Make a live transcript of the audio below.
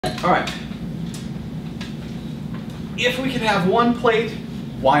All right. If we can have one plate,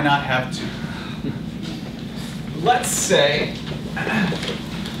 why not have two? Let's say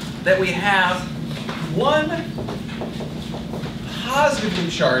that we have one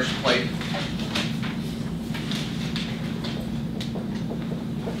positively charged plate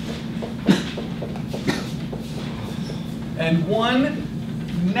and one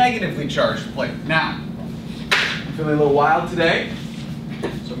negatively charged plate. Now, I'm feeling a little wild today,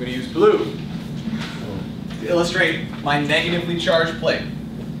 so I'm going to use blue to illustrate my negatively charged plate.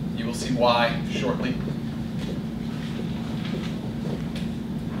 You will see why shortly.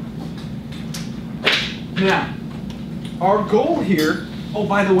 Now, our goal here, oh,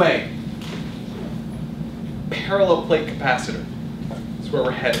 by the way, parallel plate capacitor. That's where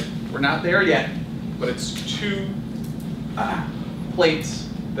we're headed. We're not there yet, but it's two plates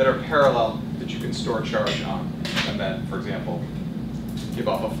that are parallel that you can store charge on, and then, for example, give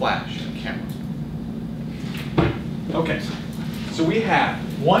off a flash in a camera. Okay, so we have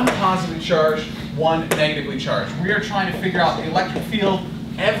one positively charged, one negatively charged. We are trying to figure out the electric field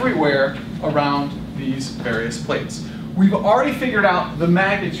everywhere around these various plates. We've already figured out the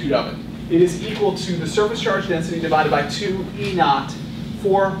magnitude of it. It is equal to the surface charge density divided by 2 E naught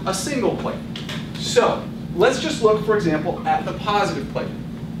for a single plate. So let's just look, for example, at the positive plate.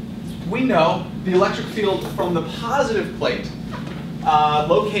 We know the electric field from the positive plate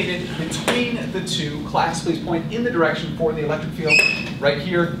located between the two. Class, please point in the direction for the electric field right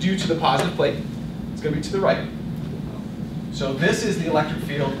here due to the positive plate. It's going to be to the right. So this is the electric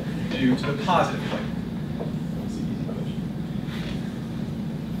field due to the positive plate.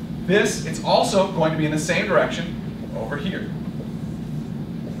 This, it's also going to be in the same direction over here.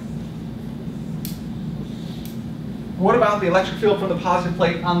 What about the electric field from the positive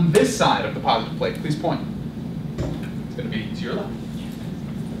plate on this side of the positive plate? Please point. It's going to be to your left.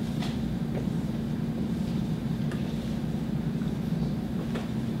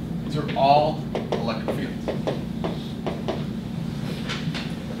 These are all electric fields.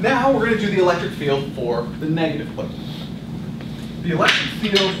 Now we're going to do the electric field for the negative plate. The electric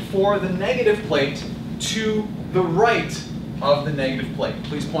field for the negative plate to the right of the negative plate.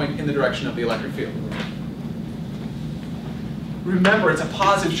 Please point in the direction of the electric field. Remember, it's a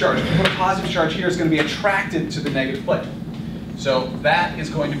positive charge. If you put a positive charge here, it's going to be attracted to the negative plate. So that is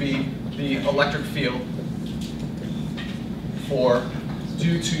going to be the electric field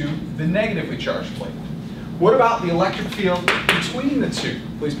due to the negatively charged plate. What about the electric field between the two?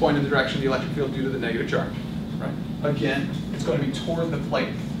 Please point in the direction of the electric field due to the negative charge. Right. Again, it's going to be toward the plate.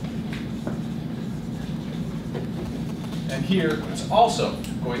 And here, it's also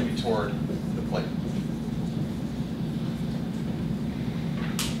going to be toward the plate.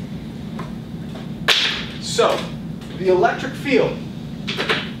 So, the electric field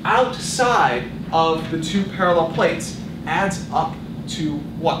outside of the two parallel plates adds up to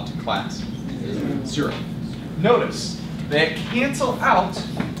what, class? 0. Notice, they cancel out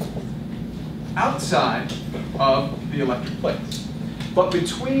outside of the electric plates. But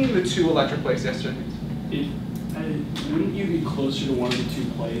between the two electric plates, yes, sir? Wouldn't you be closer to one of the two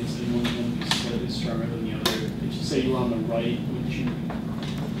plates and one of them be slightly stronger than the other? If you say you were on the right, wouldn't you?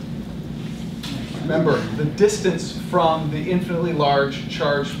 Remember, the distance from the infinitely large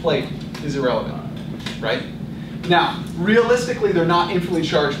charged plate is irrelevant, right? Now, realistically, they're not infinitely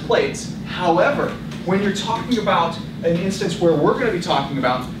charged plates. However, when you're talking about an instance where we're going to be talking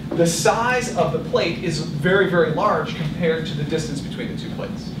about, the size of the plate is very, very large compared to the distance between the two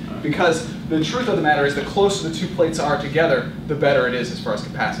plates. Because the truth of the matter is the closer the two plates are together, the better it is as far as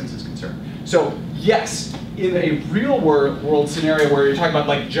capacitance is concerned. So yes, in a real world scenario where you're talking about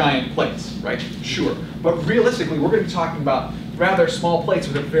like giant plates, right? Sure. But realistically, we're going to be talking about rather small plates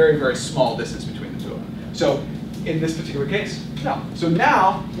with a very, very small distance between the two of them. So in this particular case, no. So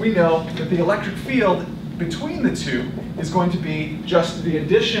now we know that the electric field between the two is going to be just the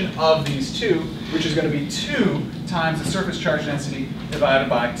addition of these two, which is going to be 2 times the surface charge density divided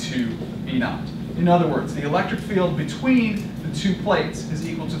by 2 E naught. In other words, the electric field between the two plates is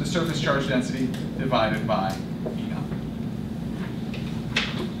equal to the surface charge density divided by E naught.